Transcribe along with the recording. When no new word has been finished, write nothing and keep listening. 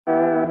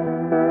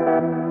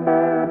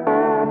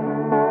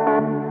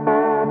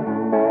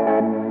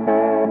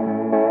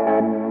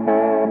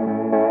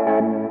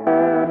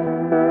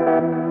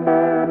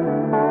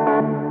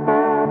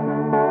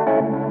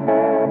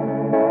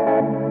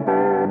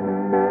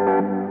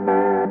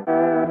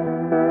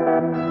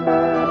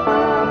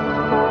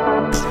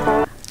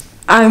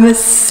I'm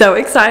so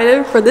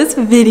excited for this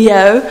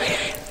video.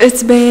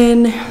 It's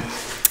been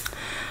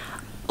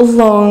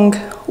long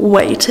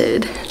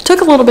waited.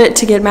 Took a little bit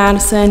to get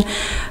Madison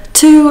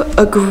to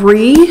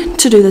agree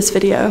to do this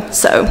video.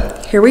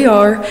 So here we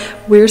are.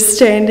 We're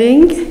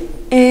standing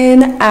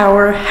in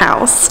our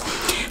house.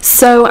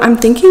 So I'm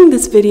thinking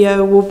this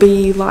video will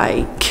be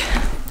like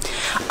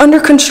under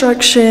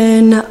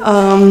construction,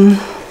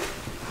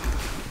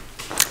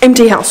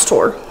 empty house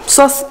tour.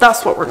 So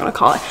that's what we're gonna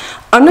call it.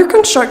 Under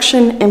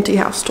construction, empty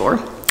house tour.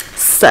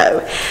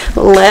 So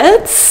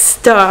let's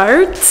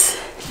start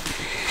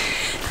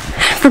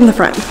from the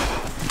front.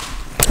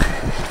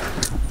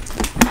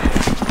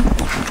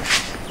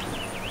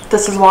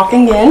 This is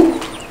walking in.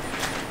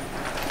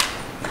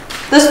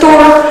 This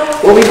door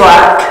will be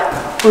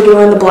black. We're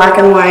doing the black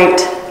and white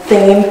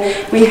theme.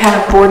 We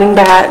have boarding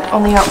bat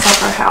on the outside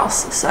of our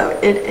house. So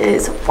it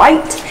is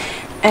white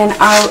and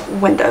our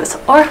windows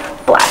are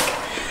black.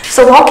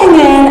 So walking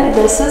in,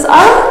 this is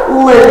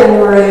our living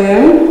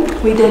room.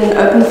 We did an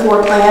open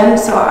floor plan,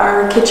 so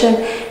our kitchen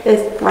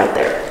is right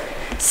there.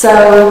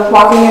 So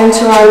walking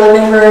into our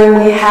living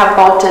room, we have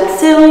vaulted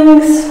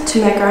ceilings to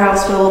make our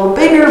house feel a little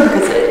bigger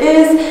because it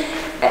is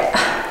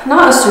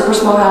not a super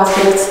small house,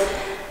 but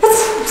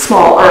it's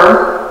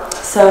smaller.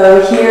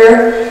 So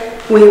here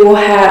we will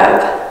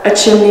have a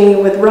chimney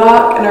with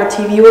rock and our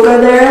TV will go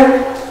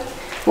there.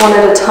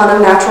 Wanted a ton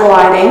of natural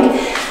lighting.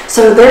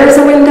 So there's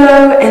a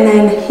window, and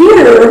then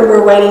here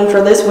we're waiting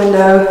for this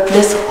window.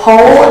 This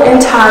whole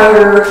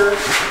entire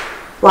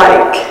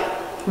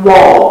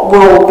wall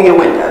will be a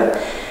window.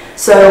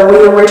 So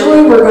we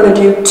originally were going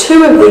to do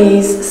 2 of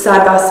these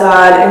side by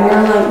side, and we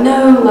were like,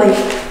 no,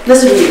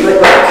 this would be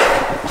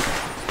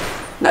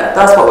no,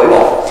 that's what we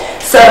want.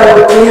 So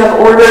we have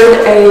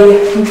ordered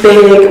a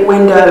big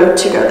window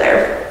to go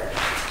there.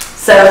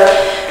 So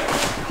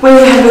we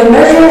have been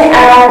measuring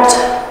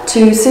out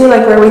to see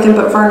where we can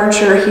put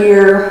furniture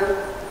here,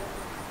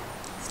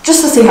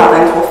 just to see how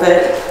things will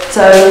fit.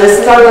 So this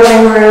is our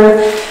living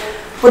room.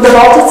 With the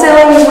vaulted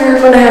ceilings, we're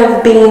going to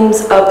have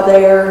beams up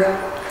there.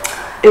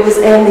 It was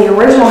in the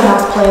original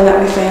house plan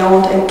that we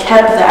found and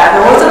kept that.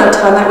 There wasn't a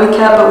ton that we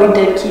kept, but we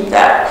did keep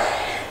that.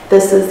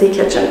 This is the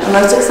kitchen. I'm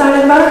most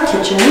excited about our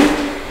kitchen.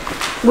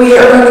 We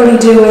are going to be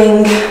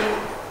doing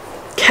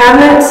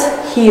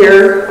cabinets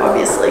here,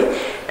 obviously,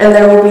 and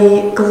there will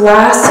be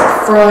glass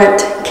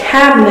front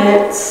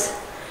cabinets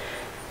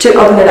to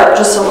open it up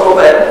just a little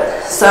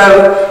bit.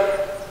 So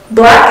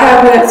black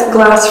cabinets,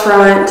 glass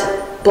front,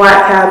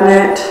 black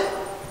cabinet,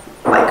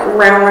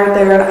 round right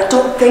there. And I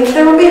don't think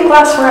there will be a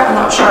glass front, I'm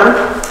not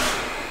sure.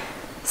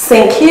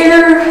 Sink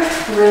here,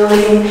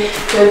 really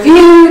good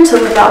view to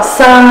look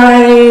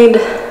outside.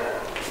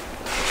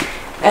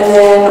 And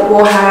then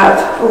we'll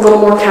have a little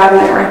more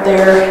cabinet right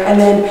there, and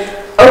then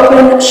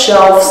open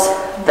shelves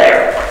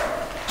there.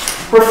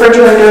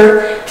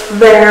 Refrigerator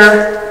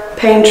there,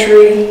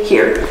 pantry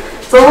here.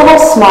 It's a little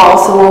small,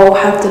 so we'll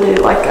have to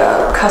do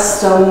a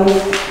custom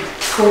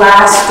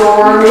glass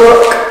door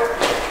look.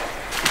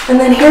 And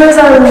then here's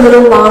our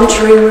little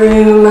laundry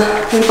room.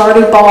 We've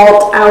already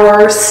bought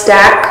our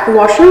stack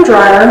washer and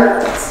dryer.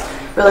 That's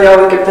really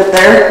all we could fit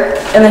there.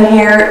 And then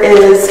here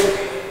is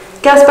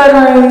guest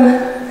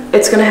bedroom.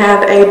 It's gonna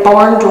have a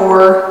barn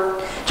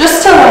door,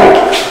 just to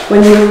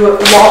when you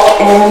walk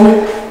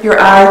in, your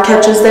eye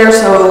catches there,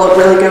 so it'll look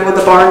really good with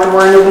the barn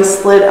door, and it'll be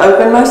slid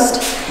open most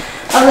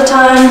of the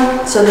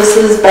time. So this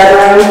is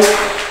bedroom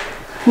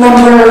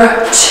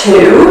number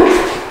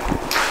 2.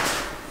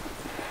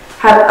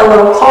 Have a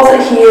little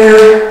closet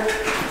here,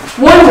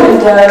 1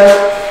 window,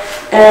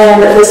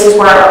 and this is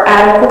where our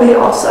attic will be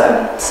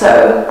also.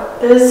 So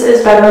this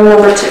is bedroom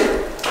number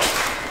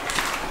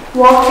 2.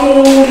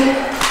 Walking,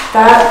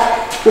 that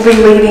will be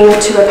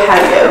leading to a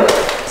patio.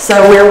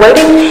 So we're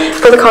waiting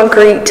for the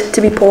concrete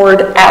to be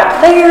poured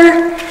out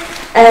there,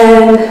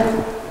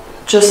 and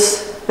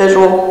just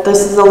visual, this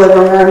is the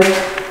living room,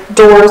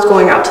 doors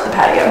going out to the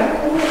patio.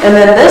 And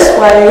then this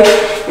way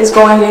is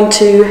going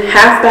into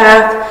half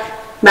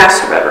bath,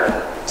 master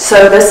bedroom.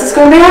 So this is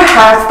going to be our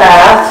half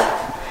bath.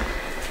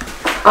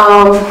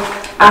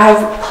 I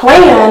have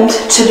planned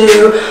to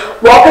do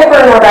wallpaper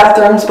in our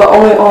bathrooms, but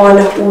only on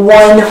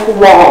 1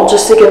 wall,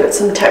 just to give it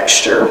some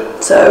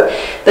texture. So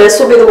this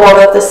will be the wall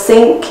that the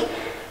sink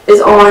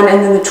is on,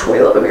 and then the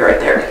toilet will be right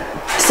there.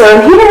 So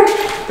in here,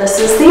 this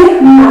is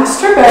the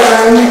master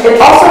bedroom. It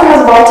also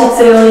has vaulted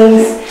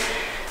ceilings,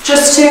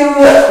 just to,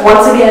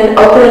 once again,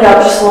 open it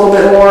up just a little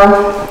bit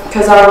more,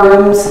 because our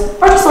rooms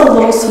are just a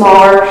little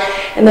smaller,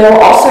 and then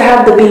we'll also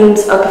have the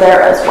beams up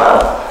there as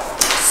well.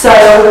 So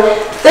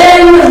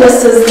then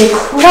this is the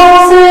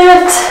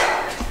closet,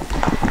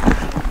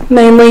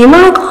 mainly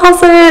my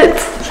closet.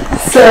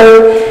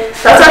 So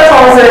that's our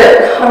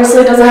closet.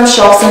 Obviously it doesn't have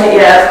shelves in it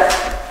yet.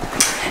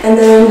 And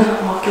then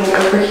walking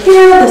over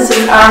here, this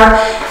is our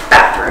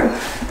bathroom.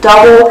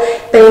 Double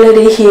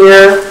vanity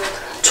here,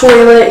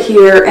 toilet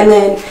here, and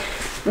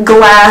then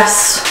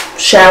glass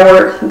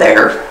shower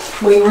there.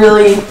 We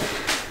really,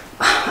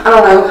 I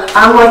don't know,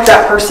 I'm like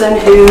that person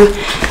who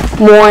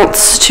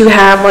wants to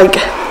have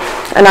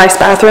a nice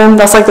bathroom.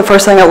 That's like the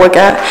first thing I look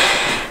at.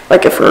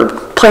 Like if we're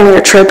planning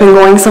a trip and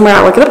going somewhere,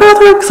 I look at the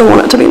bathroom because I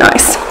want it to be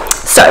nice.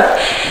 So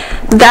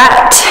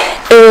that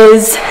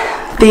is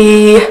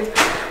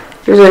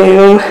your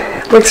room.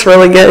 Looks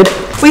really good.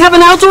 We have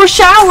an outdoor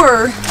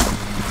shower.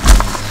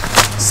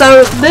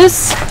 So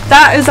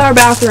that is our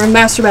bathroom,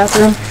 master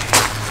bathroom.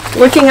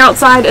 Looking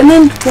outside, and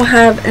then we'll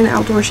have an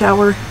outdoor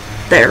shower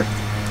there.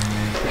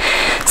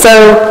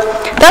 So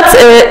that's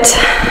it.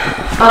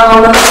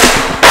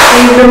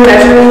 We've been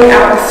measuring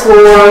out the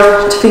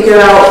floor to figure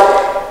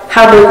out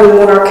how big we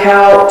want our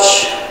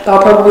couch.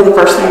 That'll probably be the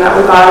first thing that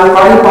we buy. We've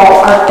already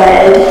bought our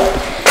bed.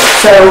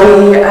 So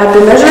we have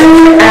been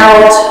measuring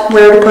out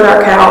where to put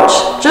our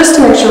couch just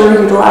to make sure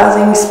we're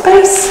utilizing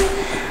space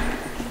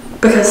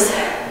because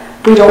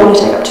we don't want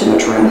to take up too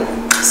much room.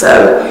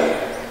 So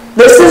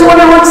this is what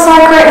it looks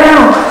like right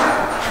now.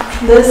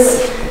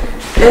 This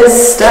is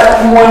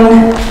step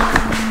one,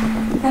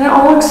 and it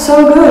all looks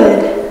so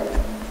good.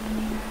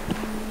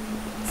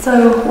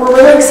 So we're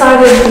really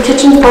excited. The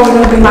kitchen's probably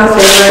going to be my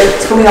favorite.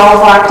 It's going to be all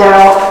blacked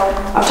out.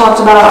 I've talked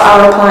about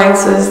our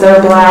appliances.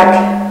 They're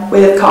black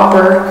with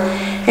copper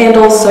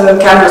handles, so the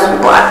cabinets will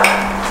be black.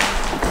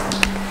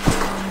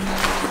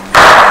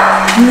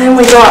 And then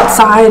we go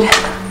outside,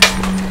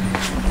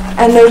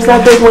 and there's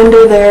that big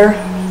window there.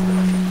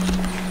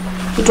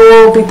 The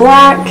door will be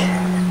black,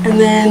 and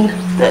then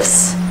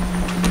this.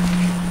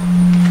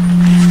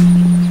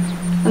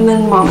 And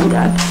then Mom and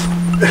Dad.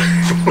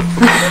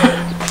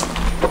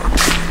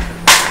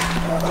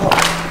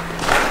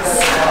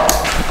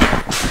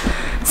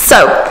 So,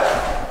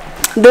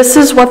 this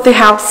is what the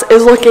house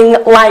is looking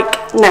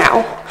like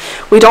now.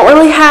 We don't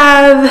really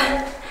have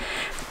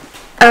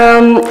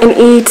an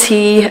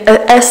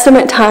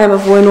estimate time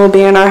of when we'll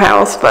be in our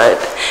house, but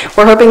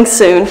we're hoping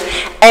soon.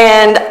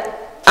 And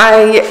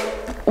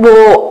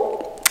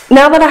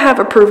now that I have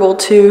approval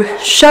to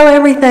show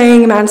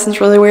everything,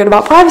 Madison's really weird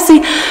about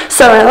privacy,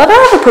 so now that I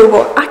have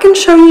approval, I can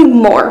show you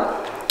more.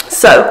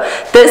 So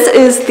this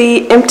is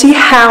the empty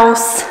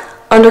house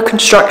under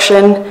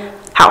construction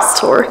house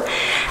tour,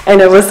 and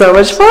it was so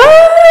much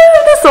fun.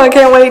 So I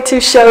can't wait to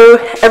show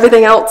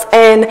everything else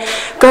and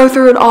go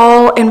through it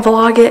all and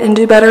vlog it and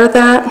do better at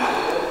that.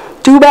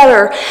 Do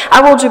better.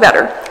 I will do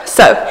better.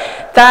 So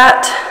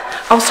that,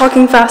 I was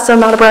talking fast, so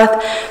I'm out of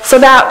breath. So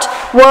that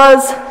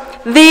was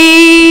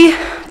the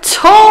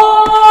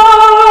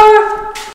tour.